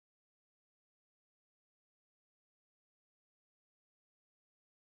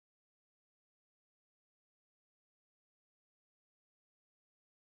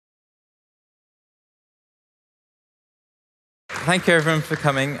Thank you, everyone, for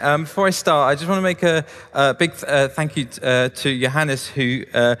coming. Before I start, I just want to make a big thank you to Johannes, who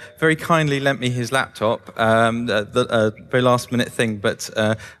very kindly lent me his laptop. The very last-minute thing, but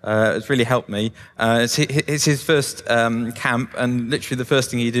it's really helped me. It's his first camp, and literally the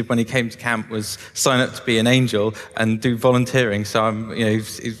first thing he did when he came to camp was sign up to be an angel and do volunteering. So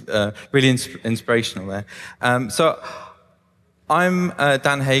he's really inspirational there. I'm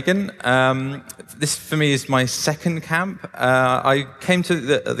Dan Hagon. This, for me, is my second camp. I came to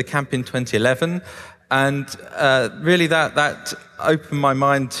the camp in 2011, and really that opened my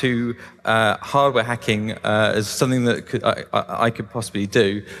mind to hardware hacking as something that I could possibly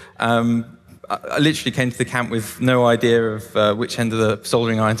do. I literally came to the camp with no idea of which end of the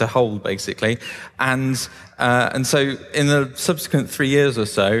soldering iron to hold, basically. And so in the subsequent 3 years or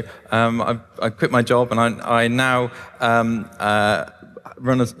so, I quit my job, and I now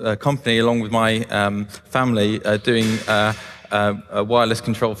run a company along with my family doing wireless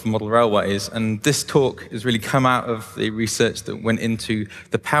control for model railways. And this talk has really come out of the research that went into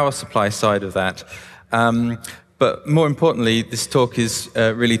the power supply side of that. But more importantly, this talk is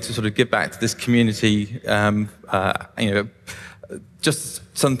really to sort of give back to this community, just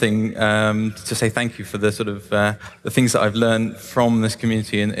something to say thank you for the sort of the things that I've learned from this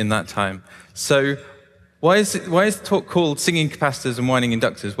community in that time. So why is the talk called Singing Capacitors and Whining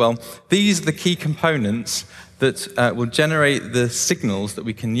Inductors? Well, these are the key components that will generate the signals that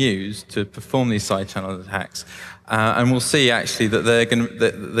we can use to perform these side channel attacks. And we'll see actually that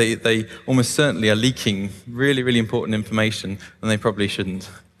they almost certainly are leaking really, really important information, and they probably shouldn't.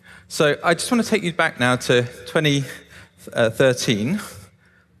 So I just want to take you back now to 2013.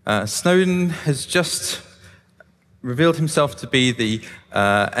 Snowden has just revealed himself to be the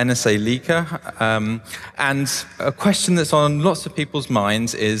NSA leaker. And a question that's on lots of people's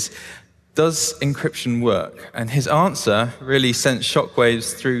minds is, does encryption work? And his answer really sent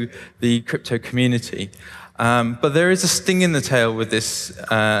shockwaves through the crypto community. But there is a sting in the tail with this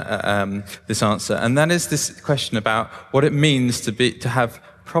answer, and that is this question about what it means to have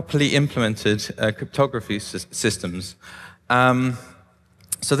properly implemented cryptography systems. So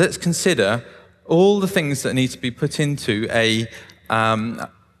let's consider all the things that need to be put into a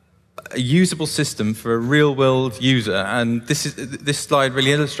usable system for a real-world user, and this slide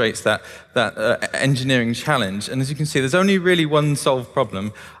really illustrates that engineering challenge. And as you can see, there's only really one solved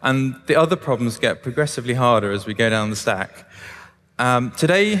problem, and the other problems get progressively harder as we go down the stack.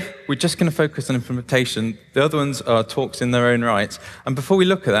 Today, we're just going to focus on implementation. The other ones are talks in their own right. And before we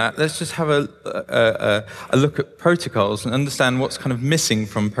look at that, let's just have a look at protocols and understand what's kind of missing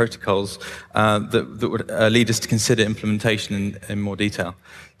from protocols that would lead us to consider implementation in more detail.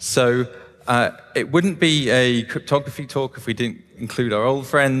 So it wouldn't be a cryptography talk if we didn't include our old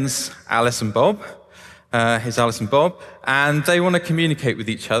friends, Alice and Bob. Here's Alice and Bob, and they want to communicate with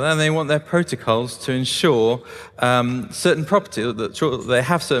each other, and they want their protocols to ensure certain properties, that they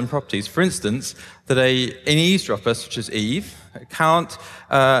have certain properties. For instance, that an eavesdropper, such as Eve, can't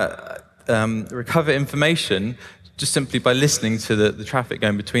recover information just simply by listening to the traffic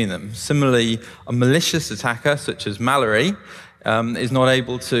going between them. Similarly, a malicious attacker, such as Mallory, is not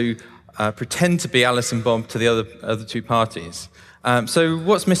able to pretend to be Alice and Bob to the other two parties. So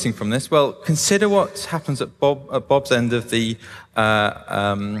what's missing from this? Well, consider what happens at Bob's end of the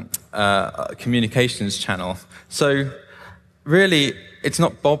communications channel. So really, it's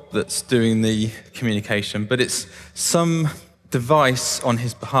not Bob that's doing the communication, but it's some device on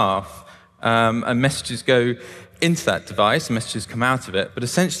his behalf, and messages go into that device, and messages come out of it. But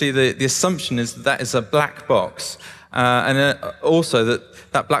essentially, the assumption is that is a black box, and also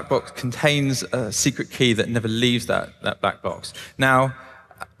that black box contains a secret key that never leaves that black box. Now,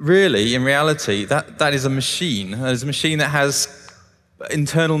 really, in reality, that is a machine. That is a machine that has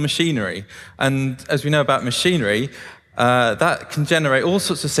internal machinery. And as we know about machinery, that can generate all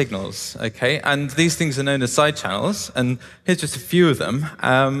sorts of signals, okay? And these things are known as side channels, and here's just a few of them.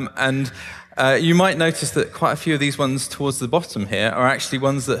 You might notice that quite a few of these ones towards the bottom here are actually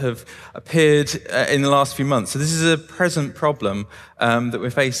ones that have appeared in the last few months. So this is a present problem that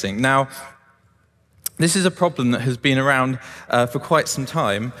we're facing. Now, this is a problem that has been around for quite some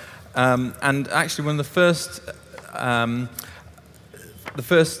time, and actually one of the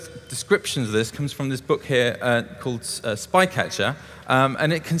first descriptions of this comes from this book here called Spycatcher,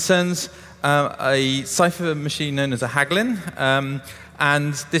 and it concerns a cipher machine known as a Hagon.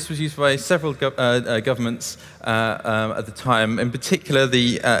 And this was used by several governments at the time, in particular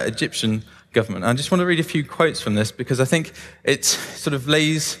the Egyptian government. I just want to read a few quotes from this because I think it sort of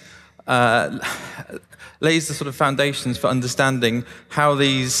lays lays the sort of foundations for understanding how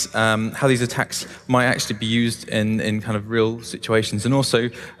these attacks might actually be used in kind of real situations, and also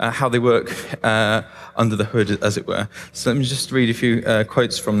how they work under the hood, as it were. So let me just read a few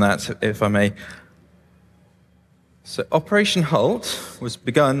quotes from that, if I may. So Operation Halt was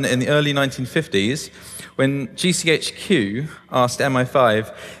begun in the early 1950s when GCHQ asked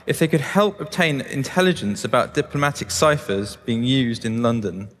MI5 if they could help obtain intelligence about diplomatic ciphers being used in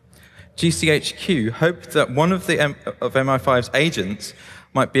London. GCHQ hoped that one of MI5's agents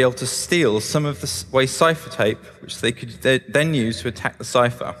might be able to steal some of the waste cipher tape, which they could then use to attack the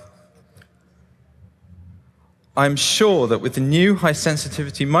cipher. I'm sure that with the new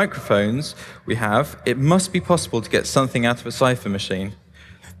high-sensitivity microphones we have, it must be possible to get something out of a cipher machine.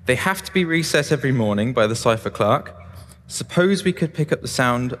 They have to be reset every morning by the cipher clerk. Suppose we could pick up the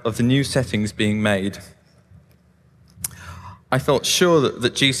sound of the new settings being made. I felt sure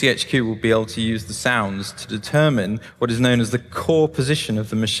that GCHQ will be able to use the sounds to determine what is known as the core position of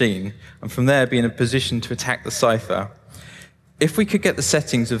the machine, and from there be in a position to attack the cipher. If we could get the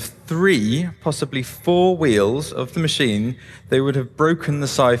settings of 3, possibly 4 wheels of the machine, they would have broken the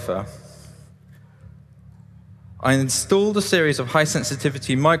cipher. I installed a series of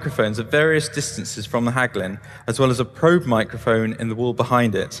high-sensitivity microphones at various distances from the Hagon, as well as a probe microphone in the wall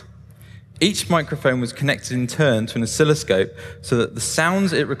behind it. Each microphone was connected in turn to an oscilloscope so that the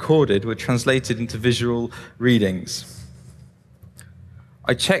sounds it recorded were translated into visual readings.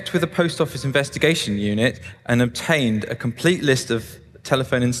 I checked with the Post Office Investigation Unit and obtained a complete list of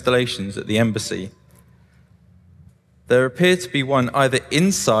telephone installations at the embassy. There appeared to be one either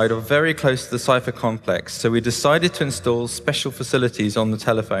inside or very close to the cipher complex, so we decided to install special facilities on the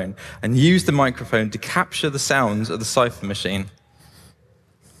telephone and use the microphone to capture the sounds of the cipher machine.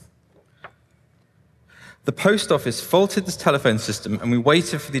 The post office faulted this telephone system, and we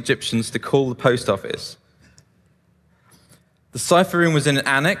waited for the Egyptians to call the post office. The cipher room was in an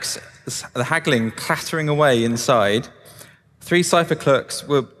annex, the haggling clattering away inside. 3 cipher clerks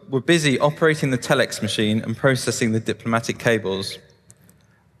were busy operating the telex machine and processing the diplomatic cables.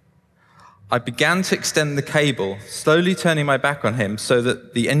 I began to extend the cable, slowly turning my back on him so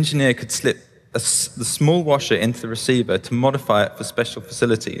that the engineer could slip the small washer into the receiver to modify it for special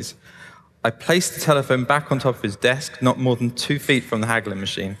facilities. I placed the telephone back on top of his desk, not more than 2 feet from the haggling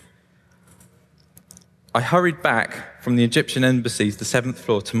machine. I hurried back from the Egyptian embassy to the 7th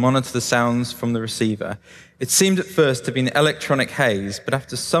floor to monitor the sounds from the receiver. It seemed at first to be an electronic haze, but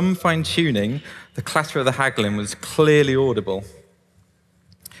after some fine-tuning, the clatter of the haggling was clearly audible.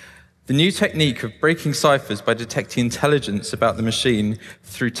 The new technique of breaking ciphers by detecting intelligence about the machine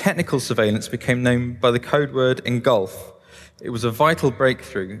through technical surveillance became known by the code word engulf. It was a vital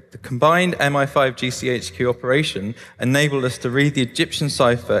breakthrough. The combined MI5 GCHQ operation enabled us to read the Egyptian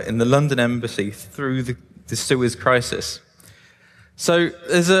cipher in the London embassy through the Suez crisis. So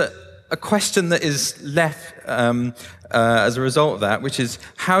there's a question that is left as a result of that, which is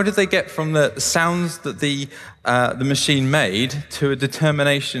how did they get from the sounds that the machine made to a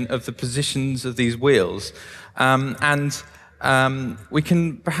determination of the positions of these wheels? We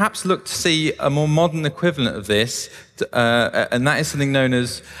can perhaps look to see a more modern equivalent of this, and that is something known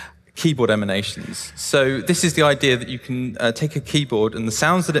as keyboard emanations. So this is the idea that you can take a keyboard and the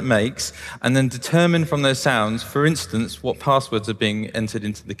sounds that it makes, and then determine from those sounds, for instance, what passwords are being entered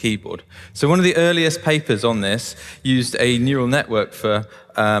into the keyboard. So one of the earliest papers on this used a neural network for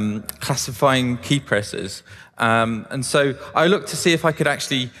classifying key presses. And so I looked to see if I could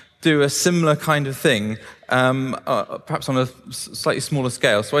actually do a similar kind of thing, perhaps on a slightly smaller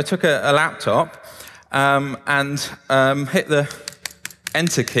scale. So I took a laptop and hit the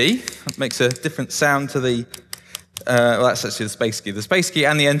Enter key. It makes a different sound to the, well, that's actually the space key. The space key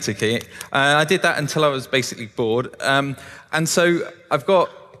and the Enter key. I did that until I was basically bored. And so I've got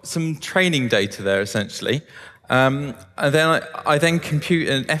some training data there, essentially. And then I then compute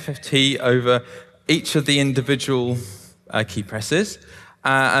an FFT over each of the individual key presses,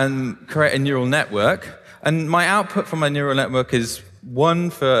 and create a neural network. And my output from my neural network is 1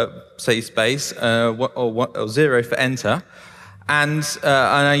 for, say, space, or 0 for enter. And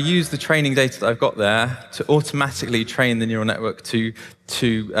I use the training data that I've got there to automatically train the neural network to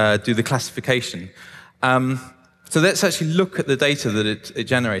do the classification. So let's actually look at the data that it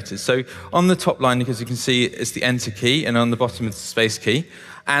generated. So on the top line, as you can see, it's the enter key, and on the bottom is the space key.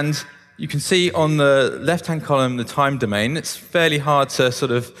 And you can see on the left-hand column the time domain. It's fairly hard to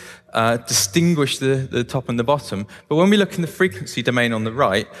sort of distinguish the top and the bottom. But when we look in the frequency domain on the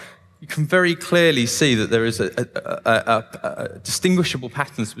right, you can very clearly see that there is a distinguishable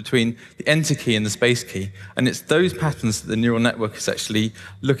patterns between the enter key and the space key, and it's those patterns that the neural network is actually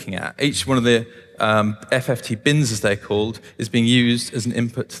looking at. Each one of the FFT bins, as they're called, is being used as an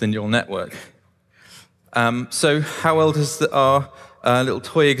input to the neural network. So how well does our little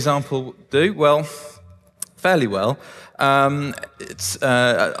toy example do? Well, fairly well. I'm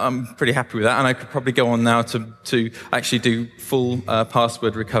pretty happy with that, and I could probably go on now to actually do full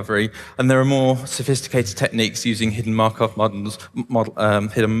password recovery. And there are more sophisticated techniques using hidden Markov models,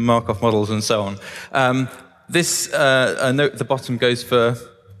 and so on. This note at the bottom goes for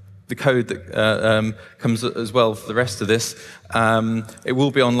the code that comes as well for the rest of this. It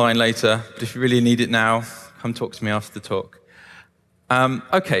will be online later, but if you really need it now, come talk to me after the talk.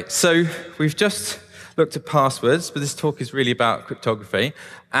 Okay, so we've just looked at passwords, but this talk is really about cryptography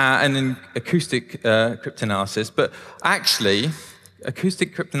and in acoustic cryptanalysis. But actually,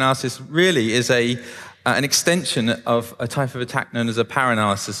 acoustic cryptanalysis really is an extension of a type of attack known as a power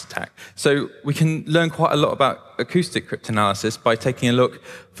analysis attack. So we can learn quite a lot about acoustic cryptanalysis by taking a look,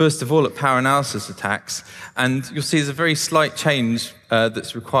 first of all, at power analysis attacks. And you'll see there's a very slight change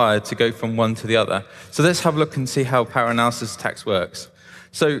that's required to go from one to the other. So let's have a look and see how power analysis attacks works.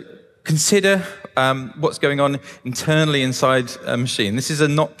 So consider what's going on internally inside a machine. This is a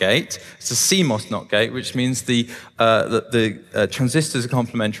NOT gate. It's a CMOS NOT gate, which means the transistors are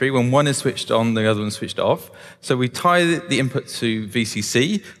complementary. When one is switched on, the other one's switched off. So we tie the input to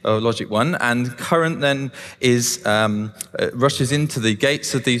VCC, or logic 1, and current then rushes into the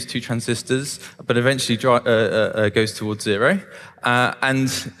gates of these two transistors, but eventually goes towards 0.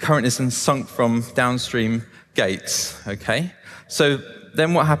 And current is then sunk from downstream gates, okay? So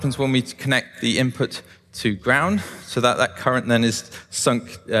then what happens when we connect the input to ground, so that current then is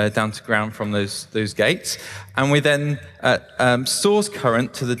sunk down to ground from those gates, and we then source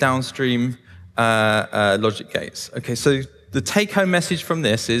current to the downstream logic gates. Okay, so the take-home message from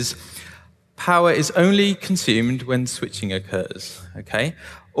this is power is only consumed when switching occurs, okay?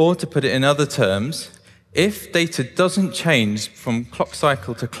 Or to put it in other terms, if data doesn't change from clock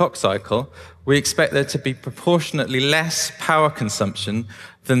cycle to clock cycle, we expect there to be proportionately less power consumption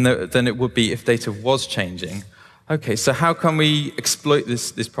than it would be if data was changing. Okay, so how can we exploit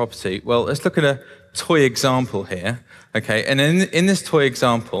this property? Well, let's look at a toy example here. Okay, and in this toy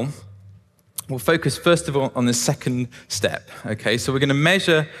example, we'll focus first of all on the second step. Okay, so we're going to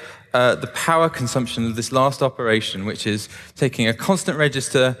measure the power consumption of this last operation, which is taking a constant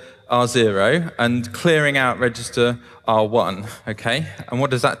register R0 and clearing out register R1, okay? And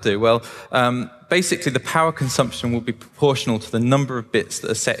what does that do? Well, basically the power consumption will be proportional to the number of bits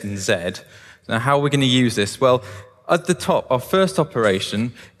that are set in Z. Now, how are we going to use this? Well, at the top, our first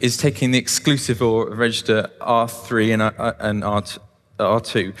operation is taking the exclusive OR of register R3 and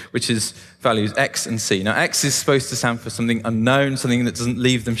R2, which is values X and C. Now, X is supposed to stand for something unknown, something that doesn't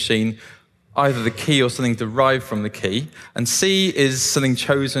leave the machine, either the key or something derived from the key. And C is something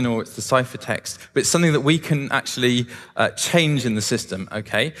chosen, or it's the ciphertext, but it's something that we can actually change in the system,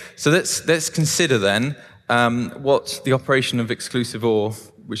 okay? So let's consider then what the operation of exclusive OR,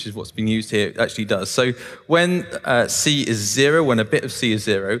 which is what's being used here, actually does. So when C is 0, when a bit of C is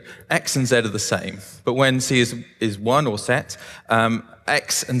 0, X and Z are the same. But when C is 1 or set,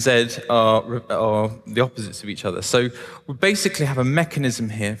 X and Z are the opposites of each other. So we basically have a mechanism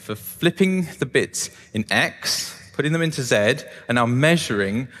here for flipping the bits in X, putting them into Z, and now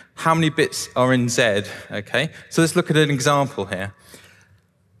measuring how many bits are in Z, okay? So let's look at an example here.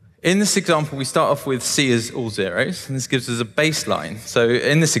 In this example, we start off with C as all zeros, and this gives us a baseline. So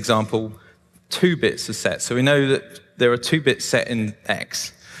in this example, 2 bits are set. So we know that there are 2 bits set in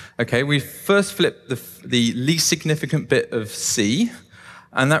X. Okay, we first flip the least significant bit of C,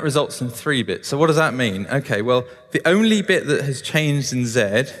 and that results in 3 bits. So what does that mean? Okay, well, the only bit that has changed in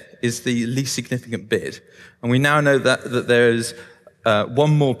Z is the least significant bit. And we now know that there is 1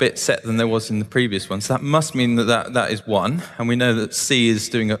 more bit set than there was in the previous one. So that must mean that is 1. And we know that C is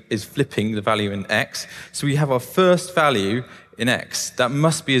flipping the value in X. So we have our first value in X. That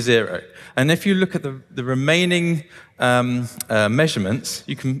must be a 0. And if you look at the remaining measurements,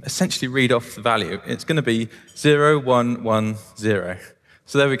 you can essentially read off the value. It's going to be 0, 1, 1, 0.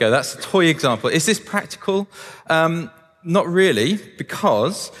 So there we go. That's a toy example. Is this practical? Not really,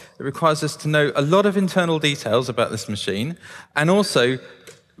 because it requires us to know a lot of internal details about this machine, and also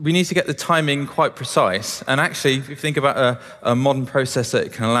we need to get the timing quite precise. And actually, if you think about a modern processor,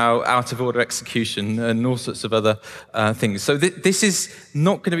 it can allow out-of-order execution and all sorts of other things. So this is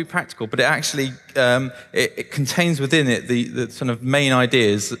not going to be practical, but it actually it contains within it the sort of main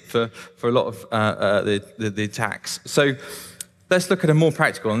ideas for a lot of the attacks. So let's look at a more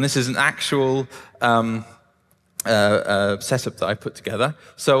practical, and this is an actual setup that I put together.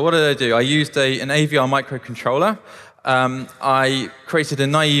 So what did I do? I used an AVR microcontroller. I created a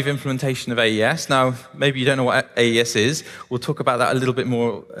naive implementation of AES. Now, maybe you don't know what AES is. We'll talk about that a little bit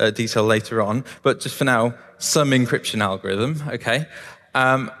more detail later on. But just for now, some encryption algorithm, okay?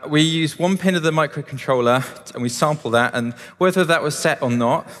 We use one pin of the microcontroller, and we sample that, and whether that was set or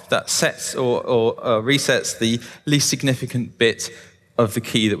not, that sets or resets the least significant bit of the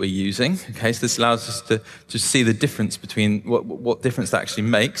key that we're using. Okay, so this allows us to see the difference between what difference that actually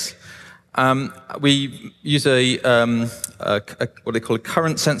makes. We use what they call a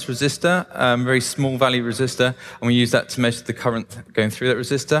current sense resistor, very small value resistor, and we use that to measure the current going through that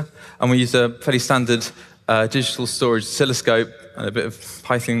resistor. And we use a fairly standard digital storage oscilloscope and a bit of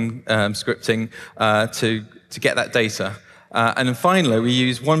Python scripting to get that data. And then finally, we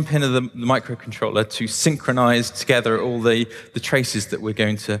use one pin of the microcontroller to synchronize together all the traces that we're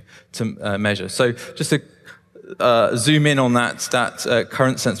going to measure. So just to zoom in on that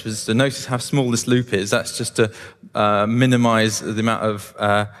current sense resistor, notice how small this loop is. That's just to minimize the amount of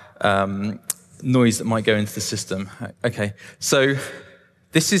noise that might go into the system. Okay, so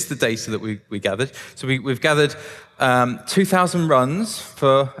this is the data that we gathered. So we've gathered 2,000 runs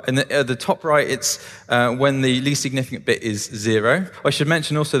for, and at the top right, it's when the least significant bit is 0. I should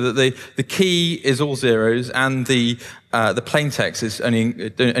mention also that the key is all zeros, and the plain text is only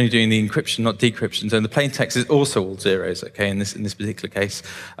doing the encryption, not decryption. So the plain text is also all zeros, okay, in this particular case.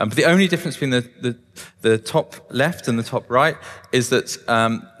 But the only difference between the top left and the top right is that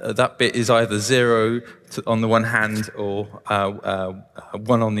that bit is either 0 on the one hand or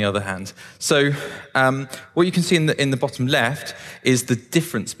 1 on the other hand. So what you can see in the bottom left is the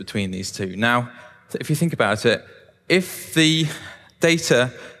difference between these two. Now, if you think about it, if the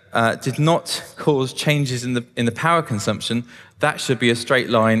data did not cause changes in the power consumption, that should be a straight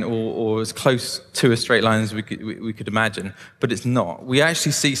line or as close to a straight line as we could imagine, but it's not. We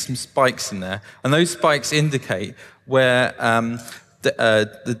actually see some spikes in there, and those spikes indicate where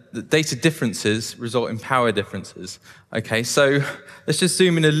the data differences result in power differences. Okay, so let's just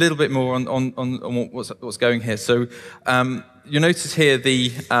zoom in a little bit more on what's going here. So you'll notice here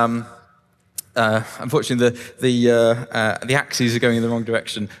unfortunately the axes are going in the wrong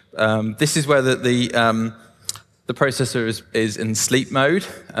direction. This is where the processor is in sleep mode.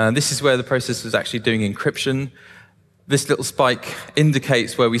 This is where the processor is actually doing encryption. This little spike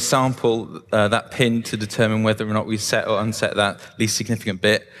indicates where we sample that pin to determine whether or not we set or unset that least significant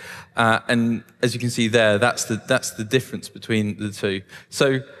bit. And as you can see there, that's the difference between the two.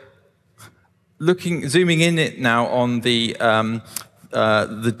 So zooming in it now on the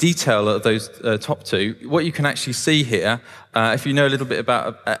detail of those top two, what you can actually see here, if you know a little bit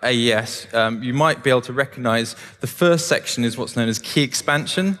about AES, you might be able to recognize the first section is what's known as key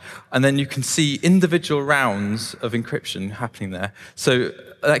expansion, and then you can see individual rounds of encryption happening there. So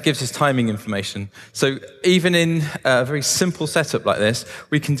that gives us timing information. So even in a very simple setup like this,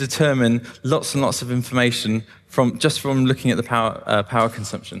 we can determine lots and lots of information just from looking at the power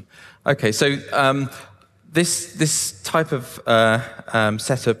consumption. Okay, so this type of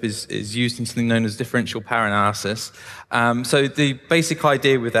setup is used in something known as differential power analysis. So the basic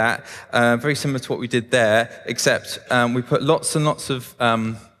idea with that, very similar to what we did there, except we put lots and lots of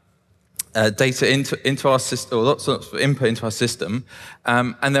data into our system, or lots of input into our system,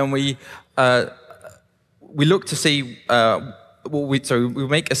 and then we look to see we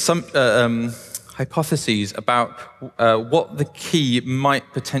make hypotheses about what the key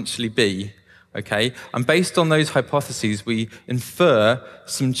might potentially be. Okay, and based on those hypotheses, we infer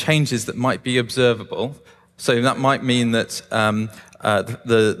some changes that might be observable. So that might mean that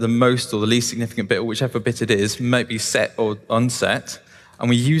the most or the least significant bit, or whichever bit it is, might be set or unset. And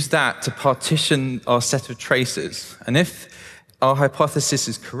we use that to partition our set of traces. And if our hypothesis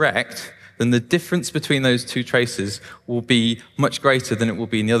is correct, then the difference between those two traces will be much greater than it will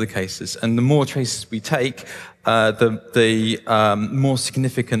be in the other cases. And the more traces we take, the more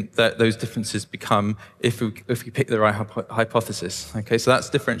significant that those differences become if we pick the right hypothesis. Okay, so that's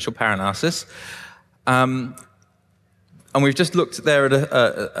differential power analysis. And we've just looked there at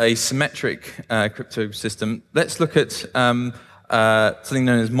a symmetric crypto system. Let's look at something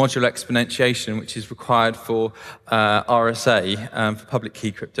known as modular exponentiation, which is required for RSA, for public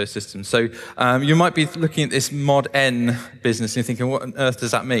key crypto systems. So you might be looking at this mod n business and you're thinking, what on earth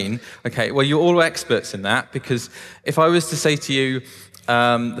does that mean? Okay, well, you're all experts in that, because if I was to say to you,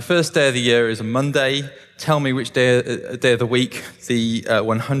 The first day of the year is a Monday. Tell me which day of the week the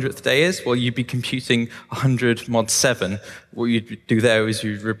 100th day is. Well, you'd be computing 100 mod 7. What you'd do there is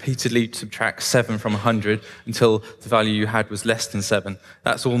you'd repeatedly subtract 7 from 100 until the value you had was less than 7.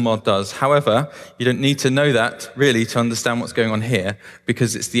 That's all mod does. However, you don't need to know that, really, to understand what's going on here,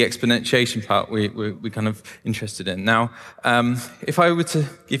 because it's the exponentiation part we're kind of interested in. Now, if I were to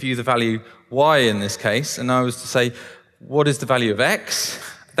give you the value y in this case, and I was to say, what is the value of x?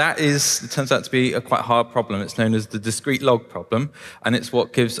 It turns out to be a quite hard problem. It's known as the discrete log problem, and it's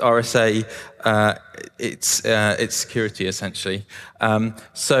what gives RSA its security, essentially. Remember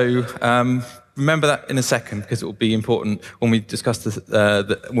that in a second, because it will be important when we discuss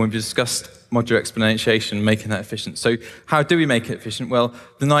when we discuss modular exponentiation, making that efficient. So how do we make it efficient? Well,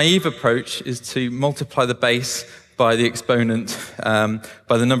 the naive approach is to multiply the base by the exponent,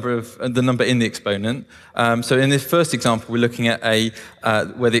 by the number in the exponent. So in this first example, we're looking at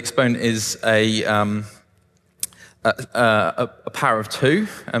where the exponent is a power of 2.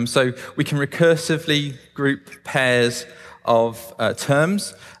 So we can recursively group pairs of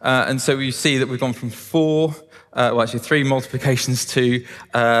terms, and so we see that we've gone from 3 multiplications to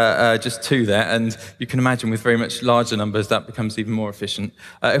just 2 there, and you can imagine with very much larger numbers that becomes even more efficient.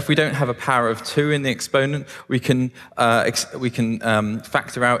 If we don't have a power of 2 in the exponent, we can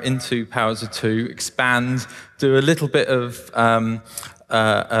factor out into powers of 2, expand, do a little bit of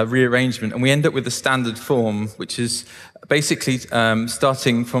rearrangement, and we end up with the standard form, which is basically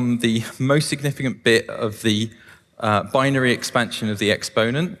starting from the most significant bit of the binary expansion of the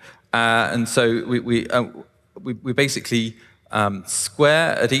exponent, and so we basically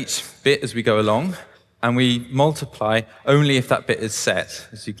square at each bit as we go along, and we multiply only if that bit is set,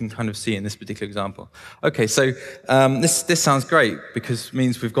 as you can kind of see in this particular example. Okay, so this sounds great, because it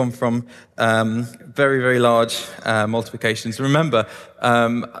means we've gone from very, very large multiplications. Remember,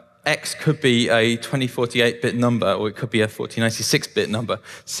 x could be a 2048-bit number, or it could be a 4096-bit number.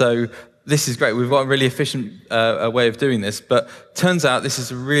 So this is great. We've got a really efficient way of doing this, but turns out this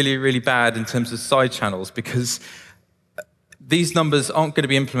is really, really bad in terms of side channels, because these numbers aren't going to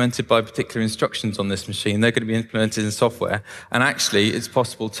be implemented by particular instructions on this machine. They're going to be implemented in software, and actually it's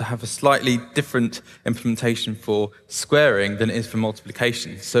possible to have a slightly different implementation for squaring than it is for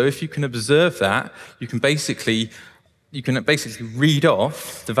multiplication. So if you can observe that, you can basically read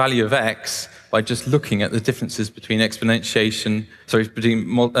off the value of x by just looking at the differences between between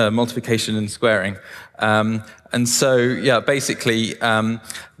multiplication and squaring. And so, yeah, basically,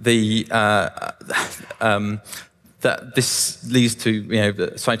 that this leads to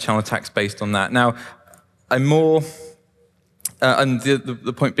the side channel attacks based on that. Now, and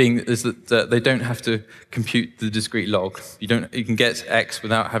the point being is that they don't have to compute the discrete log. You can get x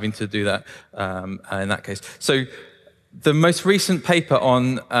without having to do that in that case. So the most recent paper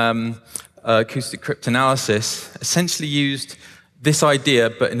on acoustic cryptanalysis essentially used this idea,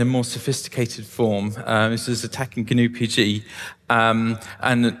 but in a more sophisticated form. This is attacking GNU-PG, and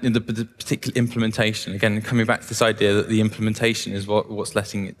in the particular implementation. Again, coming back to this idea that the implementation is what's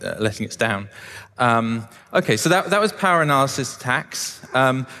letting us down. Okay, so that was power analysis attacks.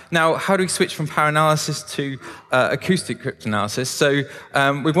 Now, how do we switch from power analysis to acoustic cryptanalysis? So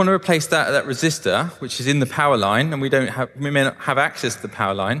we want to replace that resistor, which is in the power line, and we may not have access to the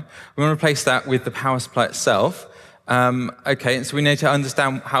power line. We want to replace that with the power supply itself. Okay, and so we need to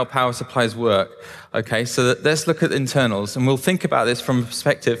understand how power supplies work. Okay, so let's look at the internals, and we'll think about this from a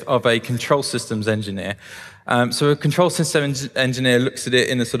perspective of a control systems engineer. So a control systems engineer looks at it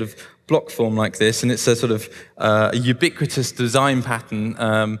in a sort of block form like this, and it's a sort of a ubiquitous design pattern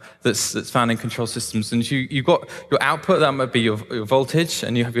that's found in control systems. And you've got your output, that might be your voltage,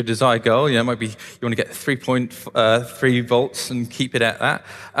 and you have your desired goal. It might be you want to get 3.3 volts and keep it at that.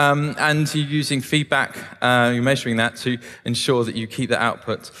 And you're using feedback, you're measuring that to ensure that you keep the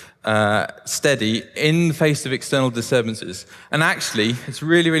output steady in the face of external disturbances. And actually, it's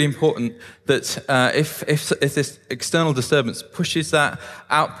really, really important that if this external disturbance pushes that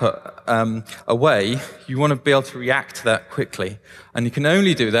output away, you want to be able to react to that quickly. And you can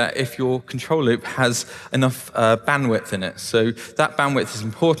only do that if your control loop has enough bandwidth in it. So that bandwidth is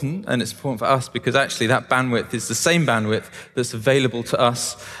important, and it's important for us because actually that bandwidth is the same bandwidth that's available to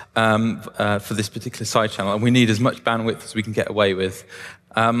us for this particular side channel, and we need as much bandwidth as we can get away with.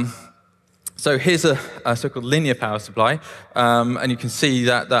 So here's a so-called linear power supply, and you can see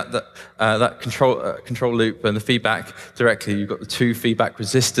that control loop and the feedback directly. You've got the two feedback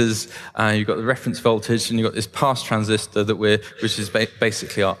resistors, you've got the reference voltage, and you've got this pass transistor which is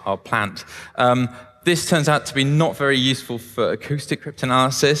basically our plant. This turns out to be not very useful for acoustic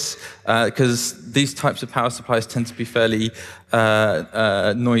cryptanalysis because these types of power supplies tend to be fairly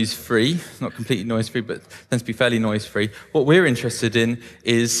noise-free, not completely noise-free, but tends to be fairly noise-free. What we're interested in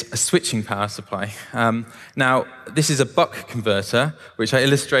is a switching power supply. Now, this is a buck converter, which I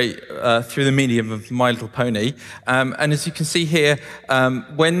illustrate through the medium of My Little Pony. And as you can see here,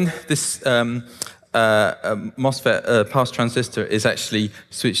 when this MOSFET pass transistor is actually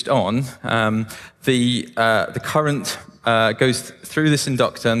switched on, the current goes through this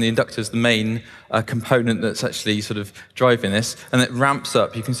inductor, and the inductor is the main component that's actually sort of driving this, and it ramps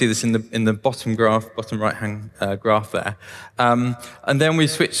up. You can see this in the bottom graph, bottom right-hand graph there. And then we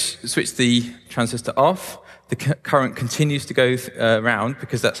switch the transistor off. The current continues to go around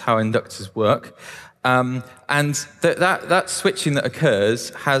because that's how inductors work. And that switching that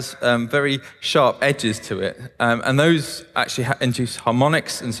occurs has very sharp edges to it, and those actually induce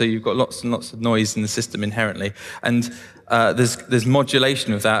harmonics, and so you've got lots and lots of noise in the system inherently. And there's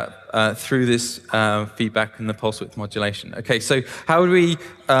modulation of that through this feedback and the pulse width modulation. Okay, so how do we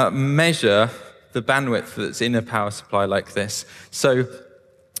measure the bandwidth that's in a power supply like this? So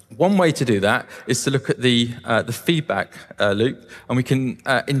one way to do that is to look at the feedback loop, and we can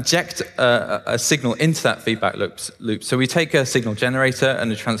inject a signal into that feedback loop. So we take a signal generator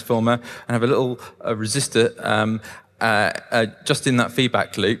and a transformer and have a little resistor just in that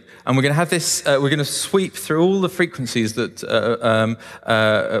feedback loop, and we're going to have this. We're going to sweep through all the frequencies that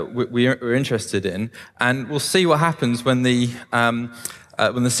we're interested in, and we'll see what happens when the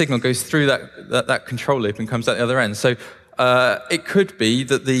signal goes through that control loop and comes out the other end. So it could be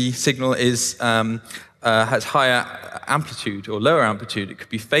that the signal has higher amplitude or lower amplitude. It could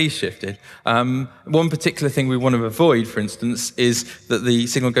be phase shifted. One particular thing we want to avoid, for instance, is that the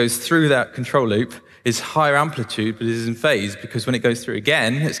signal goes through that control loop, is higher amplitude, but is in phase, because when it goes through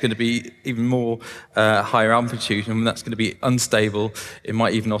again, it's going to be even more higher amplitude, and that's going to be unstable. It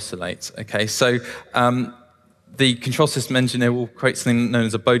might even oscillate. Okay, so the control system engineer will create something known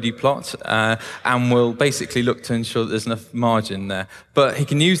as a Bode plot, and will basically look to ensure that there's enough margin there. But he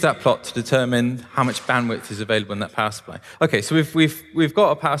can use that plot to determine how much bandwidth is available in that power supply. Okay, so we've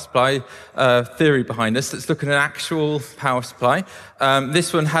got a power supply theory behind us. Let's look at an actual power supply.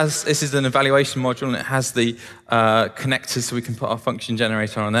 This is an evaluation module, and it has the connectors, so we can put our function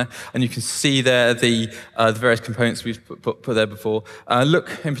generator on there, and you can see there the various components we've put there before.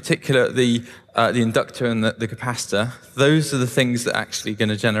 Look in particular at the inductor and the capacitor. Those are the things that are actually going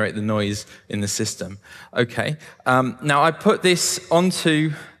to generate the noise in the system. Okay. Now I put this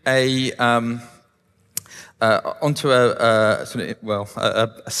onto a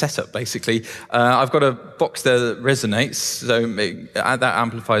setup basically. I've got a box there that resonates, so that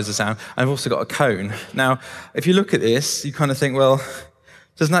amplifies the sound. I've also got a cone. Now, if you look at this, you kind of think, well,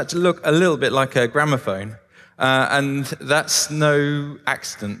 doesn't that look a little bit like a gramophone? And that's no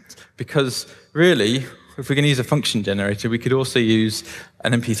accident, because really, if we're going to use a function generator, we could also use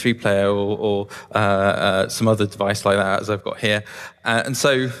an MP3 player or some other device like that, as I've got here. And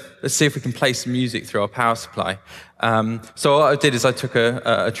so let's see if we can play some music through our power supply. So what I did is I took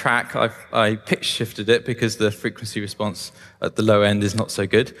a track, I pitch shifted it because the frequency response at the low end is not so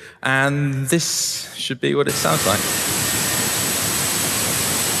good. And this should be what it sounds like.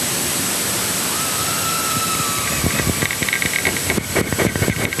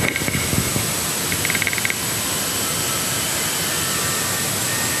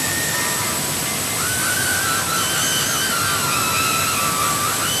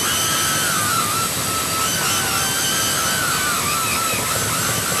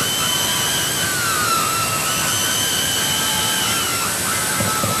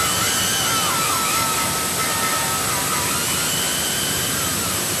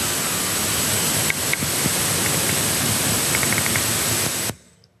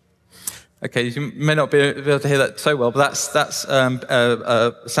 Okay, you may not be able to hear that so well, but that's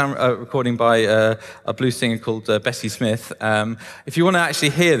a sound recording by a blues singer called Bessie Smith. If you want to actually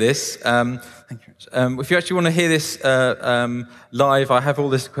hear this, if you actually want to hear this live, I have all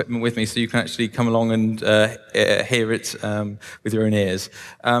this equipment with me, so you can actually come along and hear it with your own ears.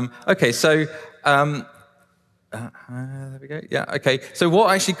 Okay, so. There we go. Yeah, okay. So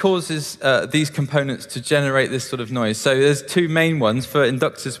what actually causes these components to generate this sort of noise? So there's two main ones. For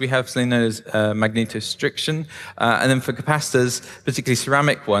inductors, we have something known as magnetostriction. And then for capacitors, particularly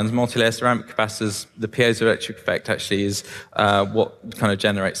ceramic ones, multi-layer ceramic capacitors, the piezoelectric effect actually is what kind of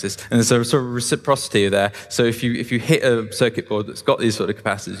generates this. And there's a sort of reciprocity there. So if you hit a circuit board that's got these sort of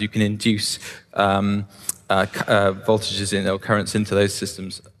capacitors, you can induce voltages or currents into those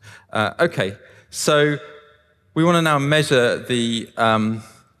systems. Okay, so we want to now measure the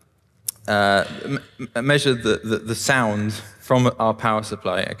measure the sound from our power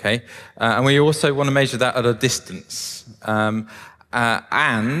supply, okay? And we also want to measure that at a distance.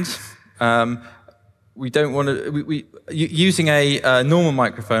 We don't want to, using a normal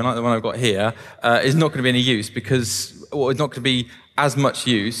microphone like the one I've got here is not going to be any use because, well, it's not going to be as much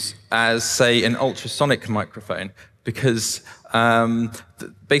use as, say, an ultrasonic microphone because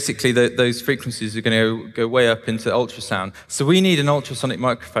basically those frequencies are going to go way up into ultrasound. So we need an ultrasonic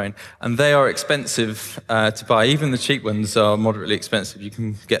microphone, and they are expensive to buy. Even the cheap ones are moderately expensive. You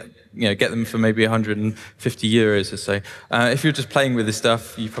can get them for maybe 150 euros or so. If you're just playing with this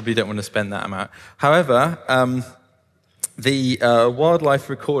stuff, you probably don't want to spend that amount. However, the wildlife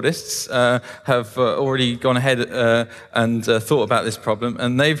recordists have already gone ahead and thought about this problem,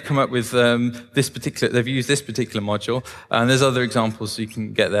 and they've come up with they've used this particular module, and there's other examples you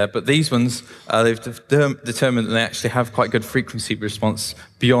can get there, but these ones, they've determined that they actually have quite good frequency response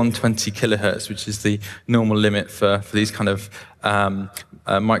beyond 20 kilohertz, which is the normal limit for these kind of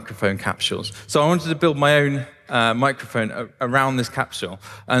microphone capsules. So I wanted to build my own microphone around this capsule,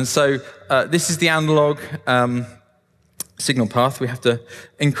 and so this is the analog signal path. We have to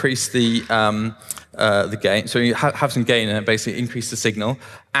increase the gain, so you have some gain and basically increase the signal.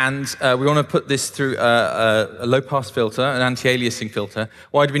 And we want to put this through a low-pass filter, an anti-aliasing filter.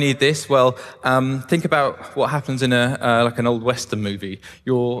 Why do we need this? Well, think about what happens in like an old Western movie.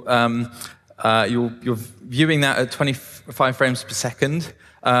 You're viewing that at 25 frames per second.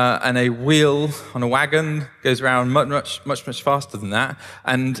 And a wheel on a wagon goes around much faster than that,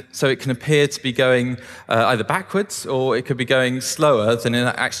 and so it can appear to be going either backwards or it could be going slower than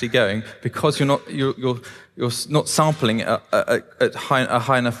it's actually going because you're not sampling at a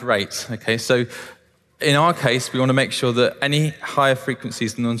high enough rate. Okay, so in our case, we want to make sure that any higher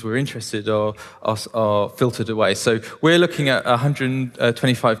frequencies than the ones we're interested in are filtered away. So we're looking at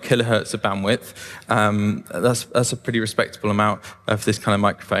 125 kilohertz of bandwidth. That's a pretty respectable amount for this kind of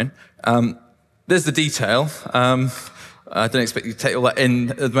microphone. There's the detail. I don't expect you to take all that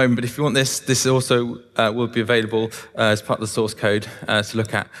in at the moment, but if you want this also will be available as part of the source code to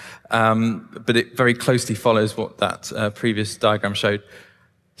look at. But it very closely follows what that previous diagram showed.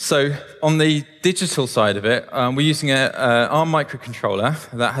 So on the digital side of it, we're using an ARM microcontroller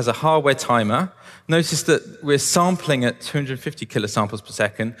that has a hardware timer. Notice that we're sampling at 250 kilosamples per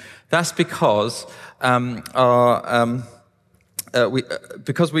second. That's because our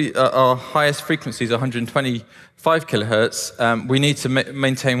highest frequency is 125 kilohertz, we need to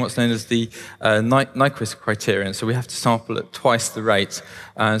maintain what's known as the Nyquist criterion. So we have to sample at twice the rate.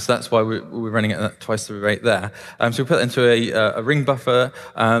 So that's why we're running at twice the rate there. So we put that into a ring buffer.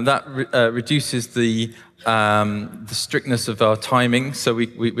 That reduces the strictness of our timing, so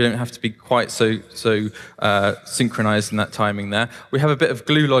we don't have to be quite so synchronized in that timing there. We have a bit of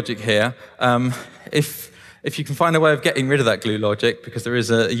glue logic here. If you can find a way of getting rid of that glue logic, because there is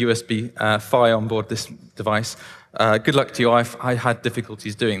a USB PHY on board this device, good luck to you. I had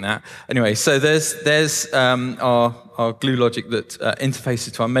difficulties doing that. Anyway, so there's our glue logic that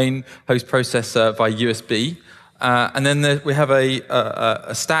interfaces to our main host processor via USB. And then we have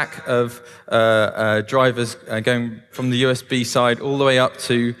a stack of drivers going from the USB side all the way up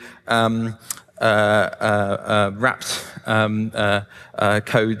to wrapped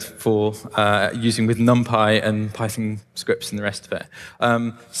code for using with NumPy and Python scripts and the rest of it.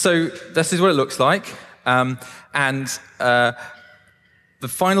 So this is what it looks like. And the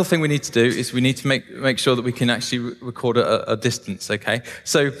final thing we need to do is we need to make sure that we can actually record a distance, okay?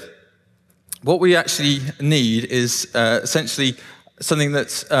 So what we actually need is essentially something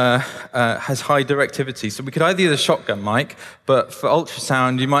that has high directivity. So we could either use a shotgun mic, but for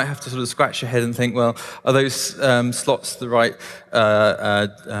ultrasound, you might have to sort of scratch your head and think, well, are those slots the right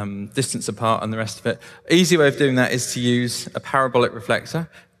distance apart and the rest of it? Easy way of doing that is to use a parabolic reflector.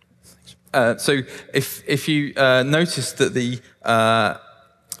 So if you notice that the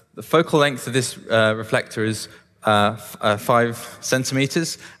focal length of this reflector is 5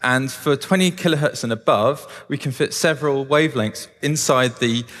 centimeters, and for 20 kilohertz and above, we can fit several wavelengths inside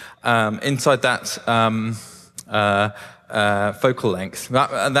that focal length.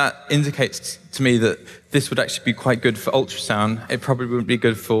 That indicates to me that this would actually be quite good for ultrasound. It probably wouldn't be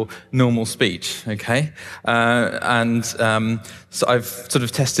good for normal speech, okay? So I've sort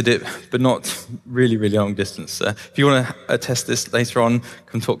of tested it, but not really long distance. If you want to test this later on,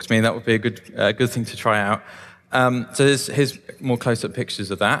 come talk to me. That would be a good thing to try out. So here's more close-up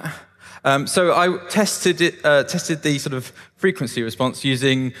pictures of that. So I tested the sort of frequency response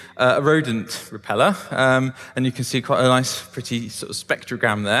using a rodent repeller, and you can see quite a nice, pretty sort of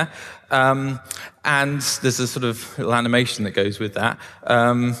spectrogram there. And there's a sort of little animation that goes with that,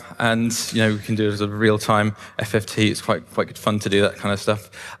 and we can do a sort of real-time FFT. It's quite good fun to do that kind of stuff.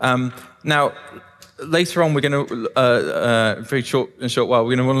 Now, later on, we're going to very short while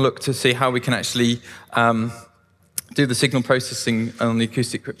we're going to want to look to see how we can actually do the signal processing on the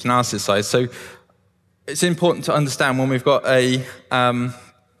acoustic cryptanalysis side. So it's important to understand when we've got when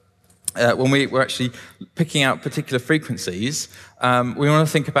we're actually picking out particular frequencies, we want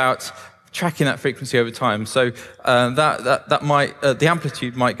to think about tracking that frequency over time. So that might the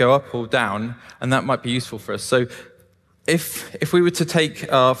amplitude might go up or down, and that might be useful for us. So if we were to take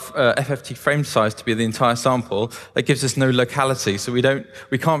our FFT frame size to be the entire sample, that gives us no locality. So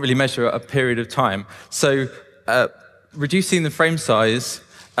we can't really measure a period of time. So reducing the frame size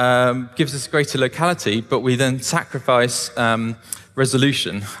gives us greater locality, but we then sacrifice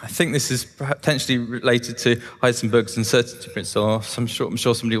resolution. I think this is potentially related to Heisenberg's uncertainty principle. I'm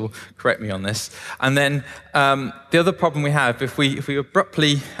sure somebody will correct me on this. And then the other problem we have, if we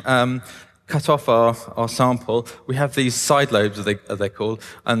abruptly cut off our sample, we have these side lobes, as they're called,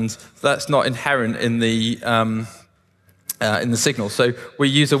 and that's not inherent in the signal. So we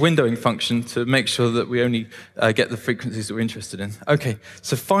use a windowing function to make sure that we only get the frequencies that we're interested in. Okay,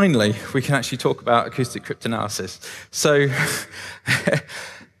 so finally, we can actually talk about acoustic cryptanalysis. So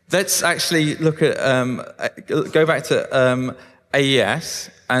let's actually look at, go back to AES,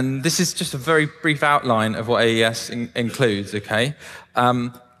 and this is just a very brief outline of what AES includes, okay?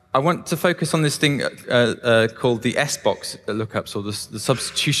 I want to focus on this thing called the S-box lookups, or the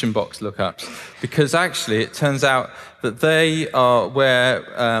substitution box lookups, because actually it turns out that they are where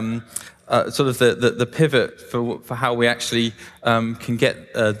sort of the pivot for how we actually can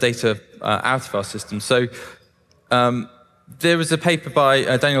get data out of our system. So there was a paper by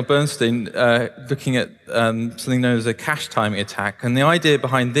Daniel Bernstein looking at something known as a cache timing attack, and the idea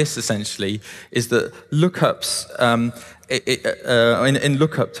behind this essentially is that lookups in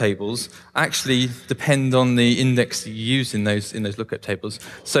lookup tables actually depend on the index you use in those lookup tables.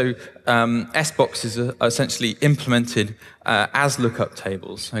 So S-boxes are essentially implemented as lookup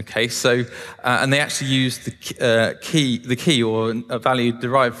tables. Okay, so and they actually use the key or a value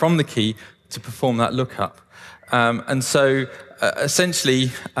derived from the key to perform that lookup. And so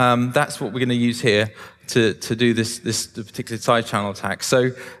essentially that's what we're going to use here to do this particular side channel attack.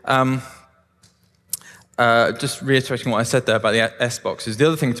 So just reiterating what I said there about the S-boxes, the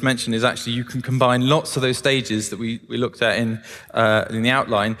other thing to mention is actually you can combine lots of those stages that we looked at in the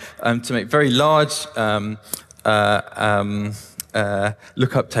outline to make very large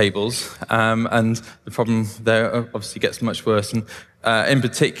lookup tables, and the problem there obviously gets much worse. And in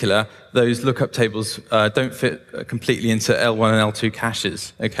particular, those lookup tables don't fit completely into L1 and L2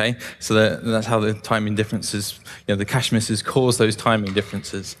 caches. Okay, so that's how the timing differences, the cache misses cause those timing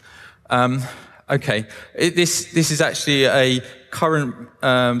differences. Okay, this is actually a current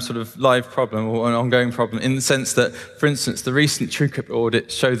sort of live problem or an ongoing problem in the sense that, for instance, the recent TrueCrypt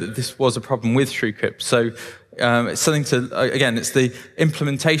audit showed that this was a problem with TrueCrypt. So it's something to, again, it's the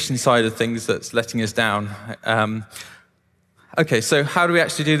implementation side of things that's letting us down. Okay, so how do we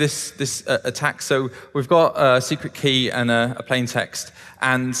actually do this attack? So we've got a secret key and a plain text,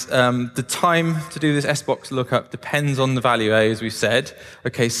 and the time to do this S-box lookup depends on the value A, as we said.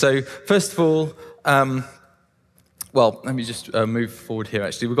 Okay, so first of all, well, let me just move forward here.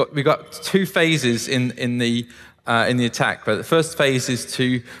 Actually, we've got two phases in the attack. But the first phase is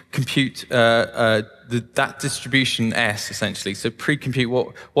to compute that distribution S, essentially. So pre-compute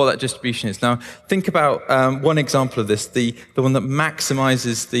what that distribution is. Now, think about one example of this, the one that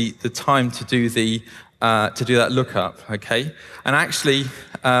maximizes the time to do that lookup. Okay, and actually,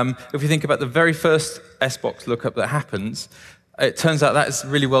 if we think about the very first S-box lookup that happens, it turns out that is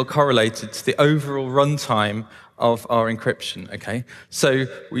really well correlated to the overall runtime of our encryption. Okay, so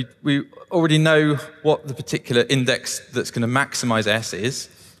we already know what the particular index that's going to maximize S is.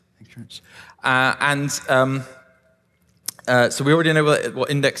 Thank you very much. So we already know what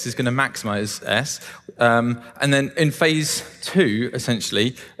index is going to maximize S. And then in phase 2,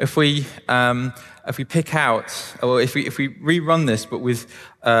 essentially, if we pick out, or if we rerun this, but with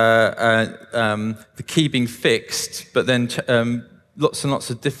the key being fixed, but then lots and lots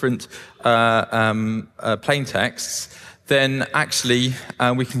of different plain texts, then actually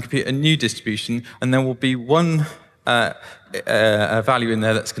we can compute a new distribution, and there will be one a value in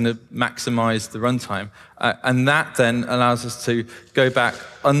there that's going to maximize the runtime. And that then allows us to go back,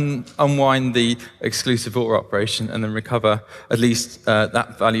 unwind the exclusive OR operation, and then recover at least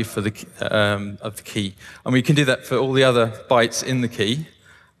that value for the of the key. And we can do that for all the other bytes in the key.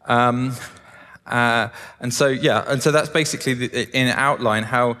 And so that's basically in outline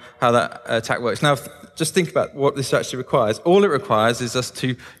how that attack works. Now, just think about what this actually requires. All it requires is us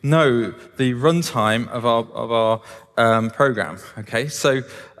to know the runtime of our program. Okay, so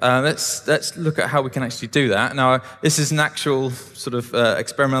let's look at how we can actually do that. Now, this is an actual sort of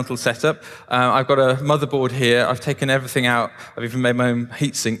experimental setup. I've got a motherboard here. I've taken everything out. I've even made my own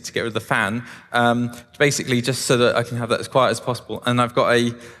heatsink to get rid of the fan, basically just so that I can have that as quiet as possible. And I've got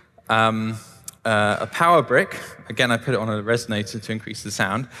a power brick. Again, I put it on a resonator to increase the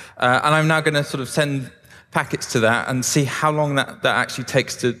sound. And I'm now going to sort of send packets to that and see how long that actually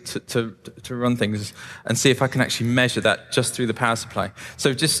takes to run things, and see if I can actually measure that just through the power supply.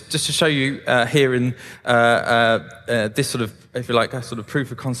 So just to show you here in this sort of, if you like, a sort of proof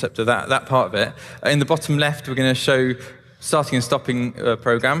of concept of that part of it. In the bottom left, we're going to show starting and stopping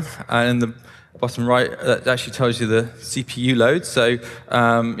program, and in the bottom right, that actually tells you the CPU load, so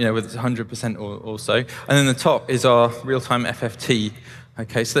whether it's 100% or so. And then the top is our real-time FFT.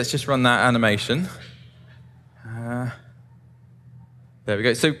 Okay, so let's just run that animation. There we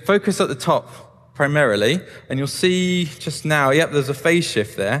go. So focus at the top primarily, and you'll see just now, yep, there's a phase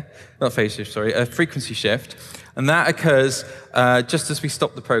shift there. Not phase shift, sorry, a frequency shift. And that occurs just as we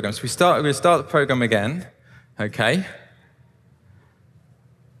stop the program. So we'll start the program again, okay?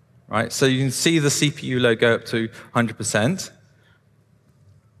 Right, so you can see the CPU load go up to 100%.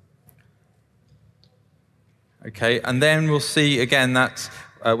 Okay, and then we'll see again that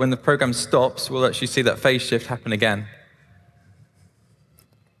when the program stops, we'll actually see that phase shift happen again.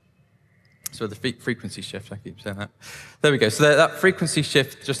 So the frequency shift, I keep saying that. There we go. So that frequency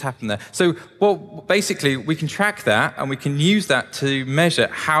shift just happened there. So basically, we can track that, and we can use that to measure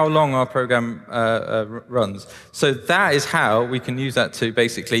how long our program runs. So that is how we can use that to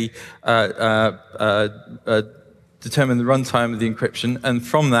basically determine the runtime of the encryption. And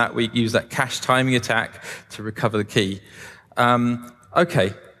from that, we use that cache timing attack to recover the key.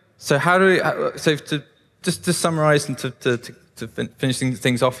 Okay. So how do we? Just to summarize and to finish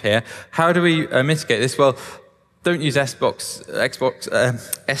things off here, how do we mitigate this? Well, don't use SBox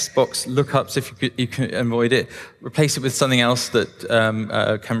lookups if you can avoid it. Replace it with something else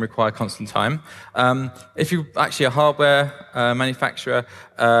that can require constant time. If you're actually a hardware manufacturer,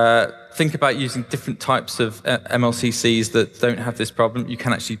 think about using different types of MLCCs that don't have this problem. You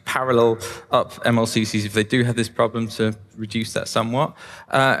can actually parallel up MLCCs if they do have this problem to reduce that somewhat.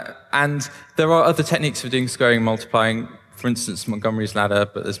 And there are other techniques for doing squaring and multiplying. For instance, Montgomery's ladder,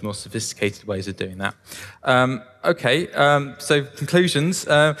 but there's more sophisticated ways of doing that. So conclusions.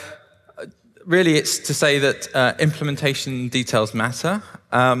 Really, it's to say that implementation details matter.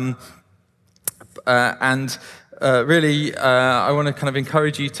 Really, I want to kind of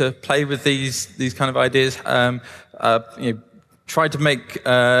encourage you to play with these kind of ideas. Try to make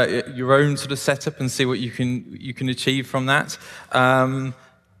your own sort of setup and see what you can achieve from that.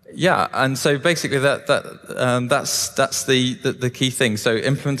 Yeah, and so basically that's the key thing. So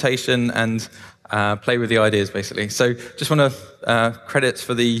implementation and play with the ideas, basically. So just want to credits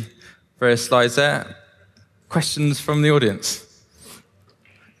for the various slides there. Questions from the audience?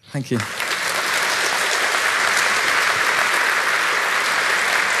 Thank you.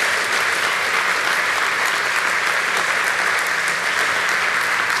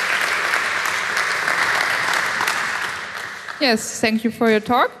 Yes, thank you for your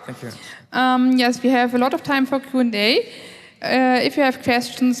talk. Thank you. Yes, we have a lot of time for Q&A. If you have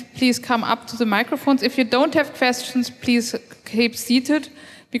questions, please come up to the microphones. If you don't have questions, please keep seated,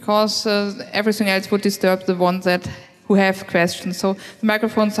 because everything else would disturb the ones who have questions. So the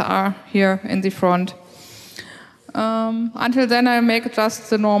microphones are here in the front. Until then, I'll make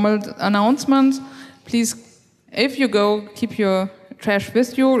just the normal announcements. Please, if you go, keep your trash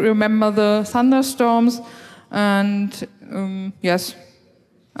with you. Remember the thunderstorms. And yes,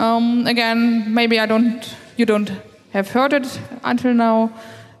 again, maybe you don't have heard it until now.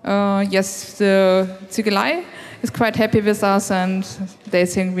 Yes, the Ziegelei is quite happy with us, and they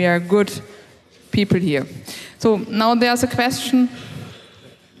think we are good people here. So now there's a question.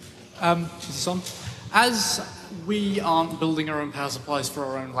 As we aren't building our own power supplies for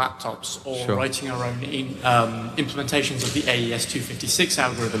our own laptops or writing our own implementations of the AES-256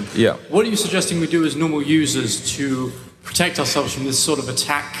 algorithm, what are you suggesting we do as normal users to protect ourselves from this sort of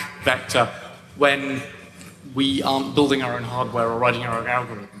attack vector when we aren't building our own hardware or writing our own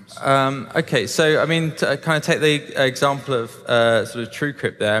algorithms? Okay, so I mean, to kind of take the example of sort of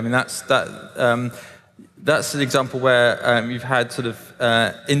TrueCrypt there. I mean, that's an example where you've had sort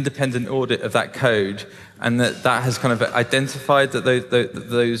of independent audit of that code, and that has kind of identified that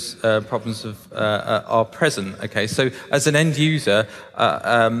those problems are present. Okay, so as an end user,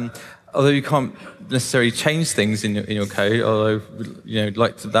 although you can't necessarily change things in your code, although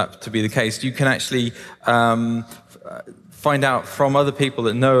like that to be the case, you can actually find out from other people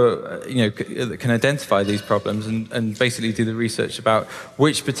that know, that can identify these problems, and basically do the research about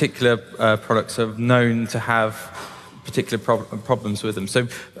which particular products are known to have particular problems with them. So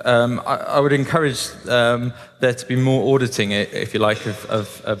I would encourage there to be more auditing, if you like,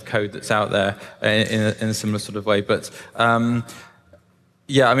 of code that's out there in a similar sort of way. But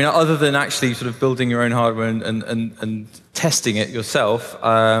yeah, I mean, other than actually sort of building your own hardware and testing it yourself,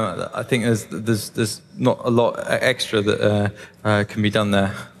 I think there's not a lot extra that can be done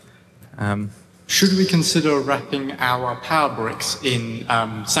there. Should we consider wrapping our power bricks in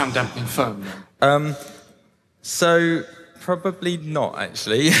sound dampening foam? So probably not,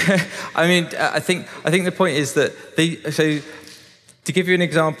 actually. I mean, I think the point is that to give you an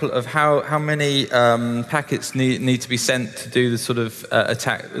example of how many packets need to be sent to do the sort of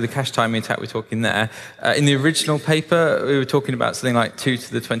attack, the cache timing attack we're talking there, in the original paper we were talking about something like 2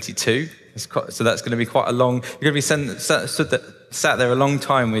 to the 22. So that's going to be quite a long. You're going to be sat there a long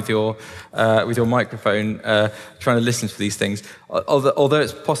time with your microphone trying to listen to these things. Although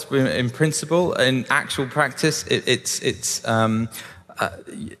it's possible in principle, in actual practice,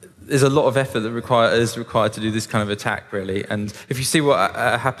 there's a lot of effort that is required to do this kind of attack, really. And if you see what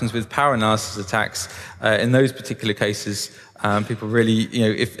happens with power analysis attacks, in those particular cases, people really,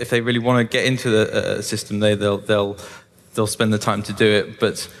 if they really want to get into the system, they'll spend the time to do it.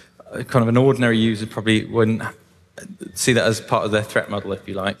 But kind of an ordinary user probably wouldn't see that as part of their threat model, if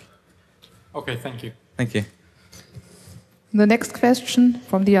you like. Okay, thank you. Thank you. The next question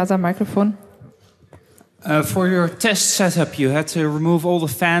from the other microphone. For your test setup, you had to remove all the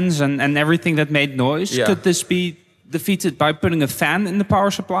fans and everything that made noise. Yeah. Could this be defeated by putting a fan in the power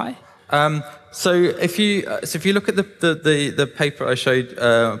supply? So if you look at the paper I showed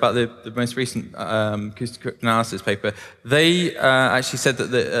about the most recent acoustic cryptanalysis paper, they actually said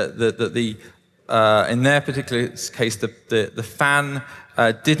that in their particular case the fan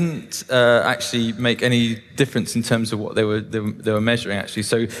didn't actually make any difference in terms of what they were measuring, actually.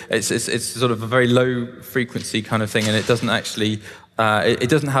 So it's sort of a very low frequency kind of thing, and it doesn't actually it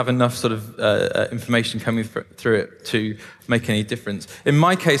doesn't have enough sort of information coming through it to make any difference. In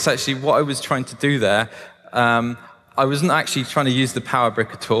my case, actually, what I was trying to do there, I wasn't actually trying to use the power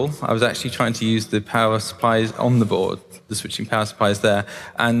brick at all. I was actually trying to use the power supplies on the board, the switching power supplies there,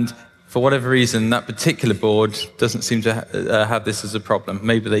 and for whatever reason, that particular board doesn't seem to have this as a problem.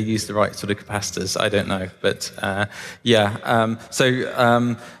 Maybe they use the right sort of capacitors. I don't know, but yeah.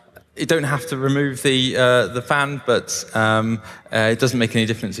 You don't have to remove the fan, but it doesn't make any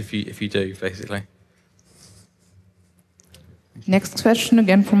difference if you do, basically. Next question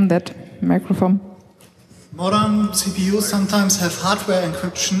again from that microphone. Modern CPUs sometimes have hardware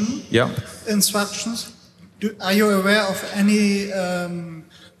encryption instructions. Are you aware of any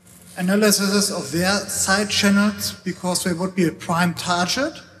analysis of their side channels, because they would be a prime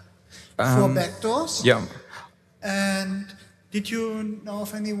target for backdoors? Yeah. And did you know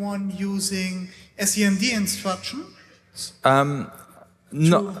of anyone using SEMD instructions?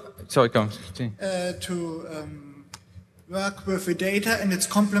 No. Sorry, go on. To work with the data and its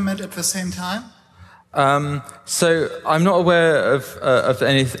complement at the same time? So I'm not aware of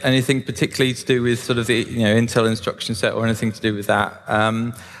anything particularly to do with sort of the Intel instruction set or anything to do with that.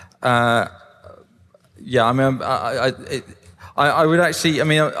 Yeah, I mean, I would actually, I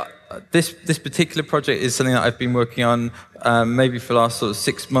mean, this particular project is something that I've been working on maybe for the last sort of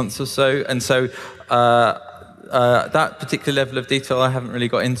 6 months or so, and so that particular level of detail I haven't really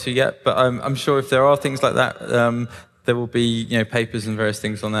got into yet. But I'm sure if there are things like that, there will be papers and various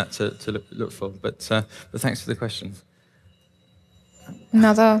things on that to look for. But thanks for the question.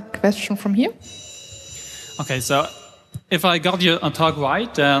 Another question from here. Okay, so if I got your talk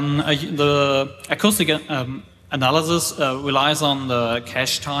right, then the acoustic analysis relies on the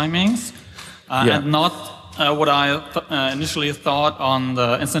cache timings and not what I initially thought on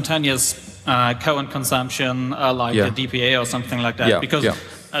the instantaneous current consumption like the DPA or something like that. Because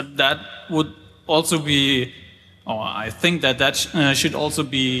that would also be, or I think that should also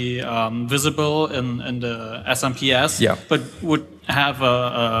be visible in the SMPS, but would have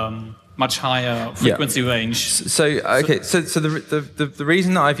a much higher frequency range. So the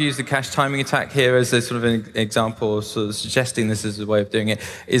reason that I've used the cache timing attack here as a sort of an example, of sort of suggesting this as a way of doing it,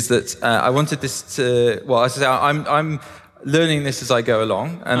 is that I wanted this to, well, as I say, I'm learning this as I go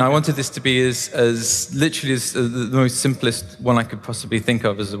along, and I wanted this to be as literally as the most simplest one I could possibly think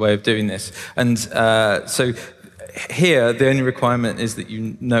of as a way of doing this. And so here, the only requirement is that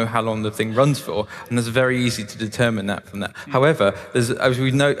you know how long the thing runs for, and it's very easy to determine that from that. However,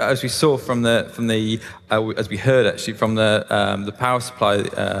 as we saw from the as we heard actually from the power supply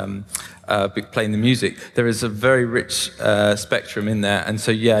playing the music, there is a very rich spectrum in there, and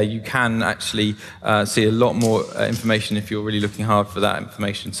so you can actually see a lot more information if you're really looking hard for that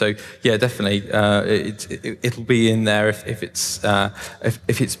information. So definitely, it'll be in there if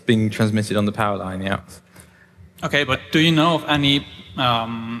it's being transmitted on the power line. Yeah. Okay, but do you know of any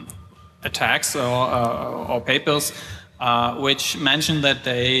attacks or papers which mention that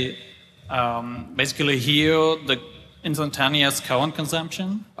they basically hear the instantaneous current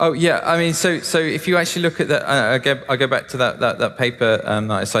consumption? Oh yeah, I mean, so if you actually look at that, I go back to that paper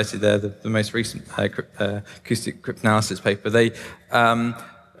that I cited there, the most recent acoustic cryptanalysis paper. They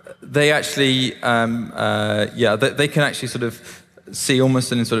actually, they can actually sort of see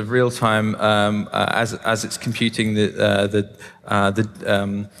almost in sort of real time as it's computing as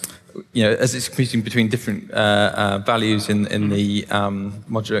it's computing between different values in the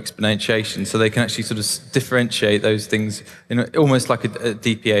modular exponentiation, so they can actually sort of differentiate those things in almost like a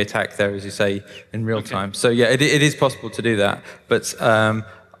DPA attack there, as you say, in real time. So it is possible to do that, but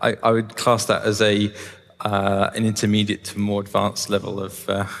I would class that as an intermediate to more advanced level of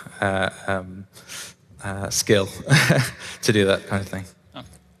skill to do that kind of thing. Okay.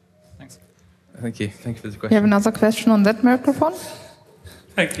 Thanks. Thank you for the question. You have another question on that microphone?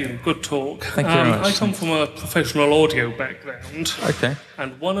 Thank you. Good talk. Thank you very much. I come from a professional audio background. Okay.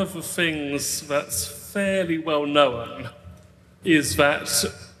 And one of the things that's fairly well known is that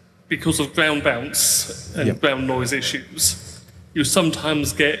because of ground bounce and ground noise issues, you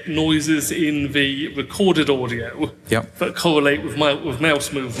sometimes get noises in the recorded audio that correlate with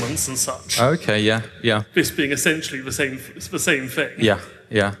mouse movements and such. Okay, yeah. This being essentially the same thing. Yeah.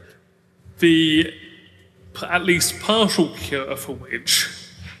 The at least partial cure for which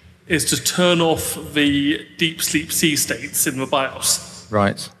is to turn off the deep sleep C states in the BIOS.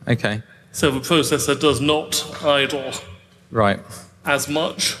 Right. Okay. So the processor does not idle. Right. As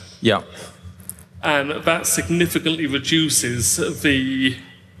much. Yeah. And that significantly reduces the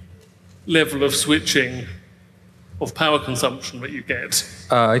level of switching of power consumption that you get.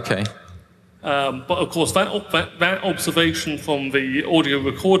 Okay. But of course, that observation from the audio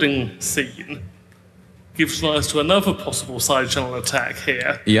recording scene gives rise to another possible side channel attack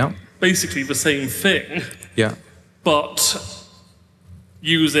here. Yeah. Basically the same thing. Yeah. But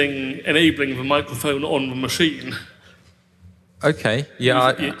enabling the microphone on the machine. Okay.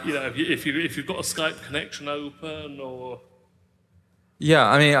 Yeah. If you've got a Skype connection open or. Yeah,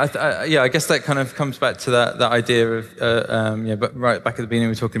 I mean, I guess that kind of comes back to that idea of but right back at the beginning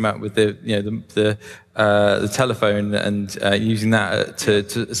we were talking about with the telephone and using that to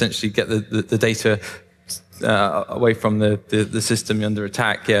essentially get the data away from the system under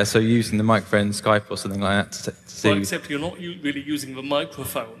attack. Yeah, so using the microphone, Skype or something like that to see. Well, except you're not really using the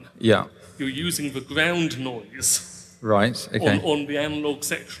microphone. Yeah. You're using the ground noise. Right. Okay. On the analog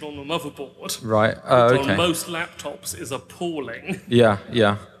section on the motherboard. Right. Which on most laptops is appalling. Yeah.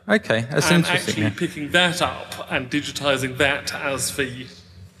 Okay, that's interesting. And actually picking that up and digitizing that as the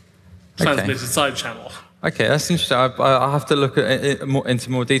transmitted side channel. Okay, that's interesting. I'll have to look at it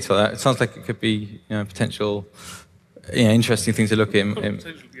into more detail. It sounds like it could be potential, interesting thing to look at. Could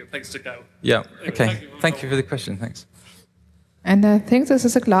potentially be a place to go. Yeah. Okay. Thank you for the question. Thanks. And I think this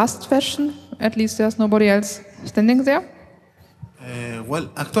is the last question. At least there's nobody else standing there.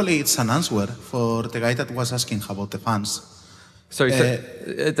 Well, actually, it's an answer for the guy that was asking about the fans. Sorry,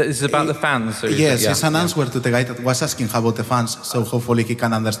 it's about the fans. So yes, it's an answer to the guy that was asking about the fans. So hopefully he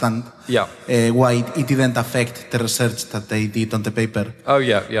can understand why it didn't affect the research that they did on the paper. Oh,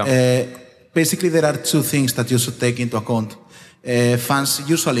 yeah. Basically, there are two things that you should take into account. Fans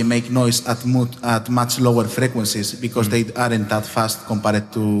usually make noise at much lower frequencies because they aren't that fast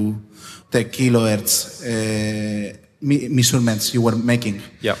compared to the kilohertz measurements you were making.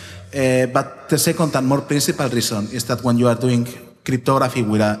 Yeah. But the second and more principal reason is that when you are doing cryptography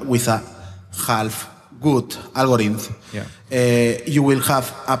with a half good algorithm, you will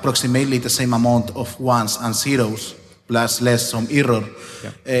have approximately the same amount of ones and zeros plus less some error.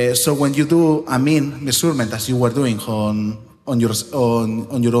 Yeah. So when you do a mean measurement, as you were doing on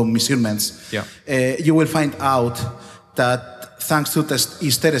your own measurements, you will find out that thanks to the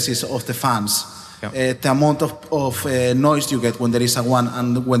hysteresis of the fans, the amount of noise you get when there is a 1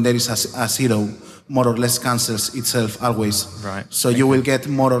 and when there is a 0 more or less cancels itself always. Right. So you will get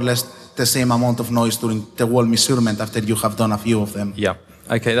more or less the same amount of noise during the whole measurement after you have done a few of them. Yeah.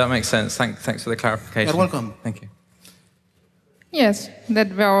 Okay, that makes sense. Thanks for the clarification. You're welcome. Thank you. Yes,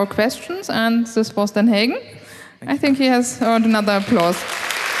 that were our questions, and this was then Hagon. I think he has earned another applause.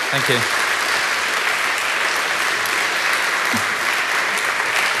 Thank you.